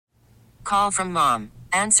call from mom.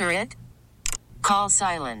 Answer it. Call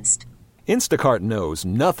silenced. Instacart knows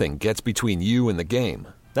nothing gets between you and the game.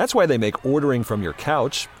 That's why they make ordering from your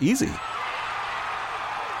couch easy.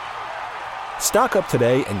 Stock up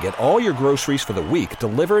today and get all your groceries for the week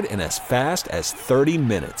delivered in as fast as 30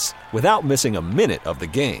 minutes without missing a minute of the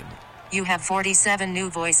game. You have 47 new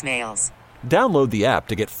voicemails. Download the app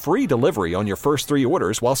to get free delivery on your first 3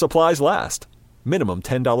 orders while supplies last. Minimum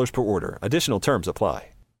 $10 per order. Additional terms apply.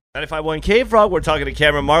 95.1 K-Frog, we're talking to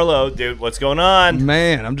Kameron Marlowe. Dude, what's going on?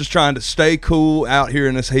 Man, I'm just trying to stay cool out here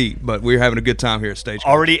in this heat, but we're having a good time here at Stagecoach.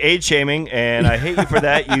 Already age-shaming, and I hate you for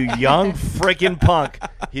that, you young freaking punk.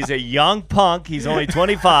 He's a young punk. He's only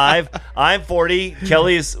 25. I'm 40.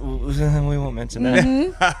 Kelly's, we won't mention that.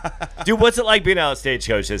 Mm-hmm. Dude, what's it like being out at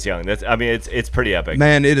Stagecoach this young? It's pretty epic.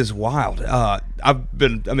 Man, it is wild.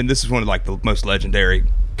 This is one of like the most legendary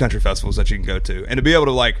country festivals that you can go to. And to be able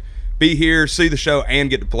to be here, see the show, and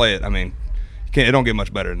get to play it, it don't get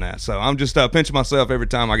much better than that. So I'm just pinching myself every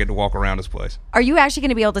time I get to walk around this place. Are you actually going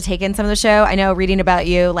to be able to take in some of the show? I know, reading about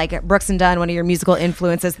you, like Brooks and Dunn, one of your musical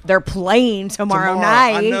influences, they're playing tomorrow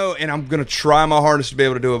night. I know, and I'm going to try my hardest to be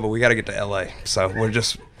able to do it, but we got to get to L.A. So we're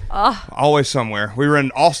just always somewhere. We were in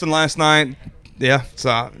Austin last night. Yeah.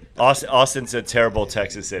 So Austin's a terrible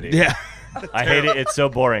Texas city. Yeah. I hate it. It's so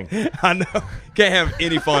boring. I know. Can't have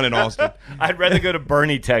any fun in Austin. I'd rather go to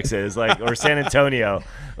Bernie, Texas, or San Antonio.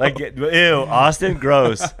 Ew, Austin,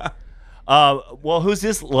 gross. Well, who's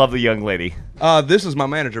this lovely young lady? This is my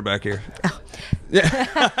manager back here. Oh.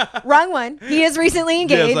 Yeah. Wrong one. He is recently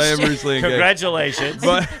engaged. Yes, I am recently engaged. Congratulations.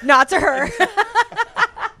 But not to her.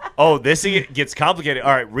 Oh, this gets complicated.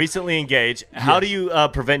 All right, recently engaged. How do you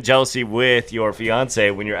prevent jealousy with your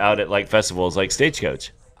fiance when you're out at festivals like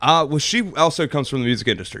Stagecoach? Well, she also comes from the music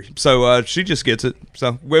industry, so she just gets it.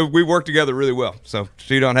 So we work together really well, so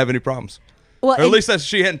she don't have any problems. Well, or at least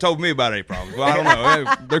she hadn't told me about any problems. Well, I don't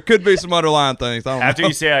know. There could be some underlying things. I don't After know.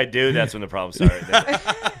 you say I do, that's when the problem started.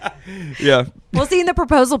 Yeah. Well, seeing the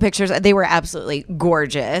proposal pictures, they were absolutely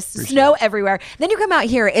gorgeous. Appreciate Snow everywhere. Then you come out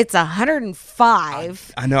here, it's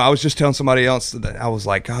 105. I know. I was just telling somebody else that I was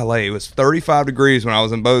like, golly, it was 35 degrees when I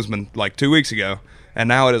was in Bozeman 2 weeks ago. And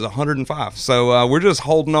now it is 105. So we're just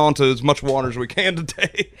holding on to as much water as we can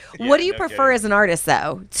today. What do you prefer as an artist,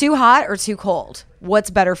 though? Too hot or too cold? What's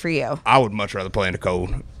better for you? I would much rather play in the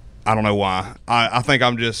cold. I don't know why. I think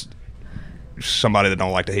I'm just somebody that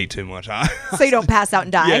don't like the heat too much. So you don't pass out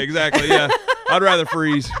and die? Yeah, exactly. Yeah, I'd rather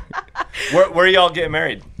freeze. Where are y'all getting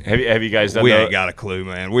married? Have you guys done that? We ain't got a clue,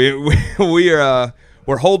 man.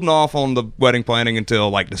 We're holding off on the wedding planning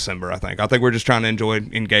until December, I think. I think we're just trying to enjoy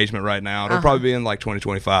engagement right now. It'll probably be in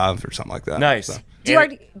 2025 or something like that. Nice. So. Do you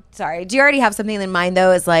already have something in mind,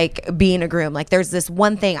 though, as being a groom? There's this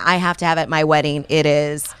one thing I have to have at my wedding.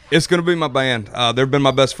 It's going to be my band. They've been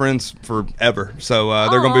my best friends forever. So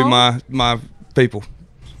they're going to be my people.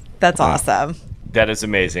 That's awesome. That is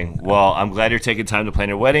amazing. Well, I'm glad you're taking time to plan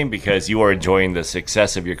your wedding because you are enjoying the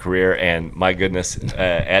success of your career and, my goodness,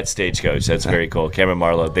 at Stagecoach. That's very cool. Kameron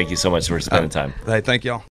Marlowe, thank you so much for spending time. Hey, thank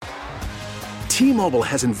y'all. T-Mobile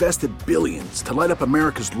has invested billions to light up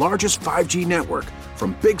America's largest 5G network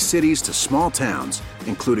from big cities to small towns,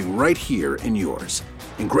 including right here in yours.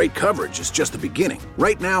 And great coverage is just the beginning.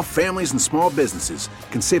 Right now, families and small businesses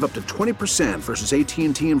can save up to 20% versus AT&T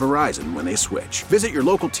and Verizon when they switch. Visit your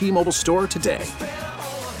local T-Mobile store today.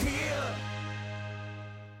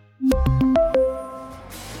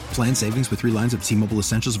 Plan savings with 3 lines of T-Mobile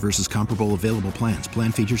Essentials versus comparable available plans.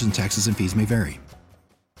 Plan features and taxes and fees may vary.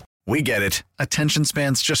 We get it. Attention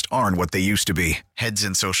spans just aren't what they used to be. Heads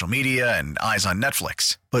in social media and eyes on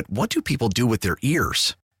Netflix. But what do people do with their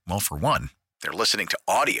ears? Well, for one, they're listening to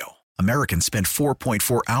audio. Americans spend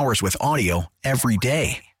 4.4 hours with audio every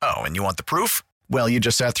day. Oh, and you want the proof? Well, you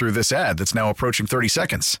just sat through this ad that's now approaching 30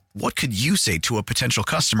 seconds. What could you say to a potential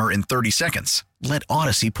customer in 30 seconds? Let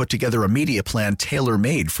Odyssey put together a media plan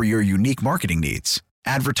tailor-made for your unique marketing needs.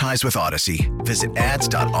 Advertise with Odyssey. Visit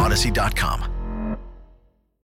ads.odyssey.com.